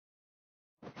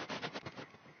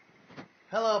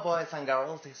Hello, boys and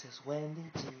girls. This is Wendy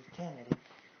G. Kennedy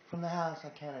from the House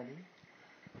of Kennedy.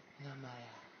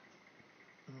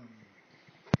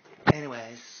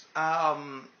 Anyways,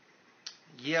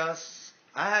 yes,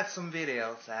 I had some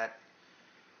videos that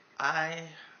I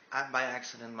by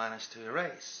accident managed to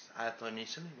erase. I thought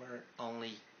initially were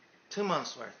only 2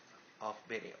 months worth of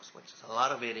videos, which is a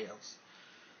lot of videos,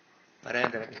 but I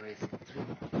ended up erasing 3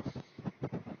 months.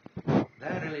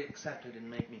 That really accepted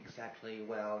and made me exactly,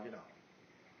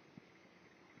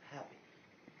 happy.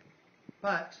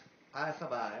 But I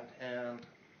survived and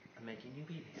I'm making new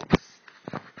videos.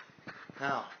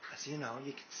 Now, as you know,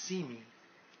 you can see me.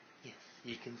 Yes,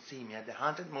 you can see me at the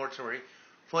haunted mortuary,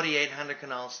 4800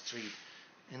 Canal Street,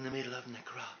 in the middle of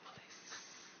Necropolis.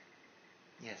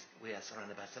 Yes, we are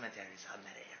surrounded by cemeteries on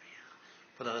that area.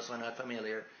 For those who are not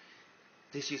familiar,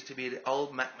 this used to be the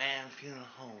old McMahon Funeral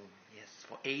Home. Yes,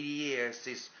 for 80 years,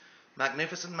 this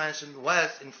magnificent mansion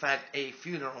was, in fact, a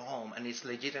funeral home and is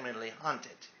legitimately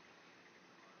haunted.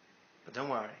 But don't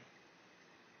worry.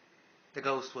 The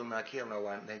ghosts will not kill no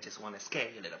one. They just want to scare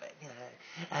you a little bit.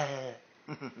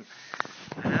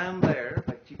 I'm there,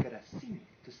 but you gotta see me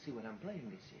to see what I'm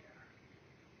playing this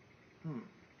year.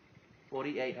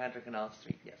 4800 Canal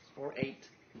Street. Yes,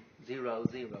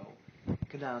 4800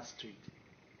 Canal Street,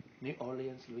 New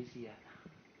Orleans, Louisiana.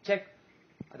 Check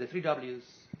the 3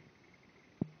 W's,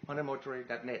 haunted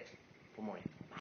mortuary.net for more info.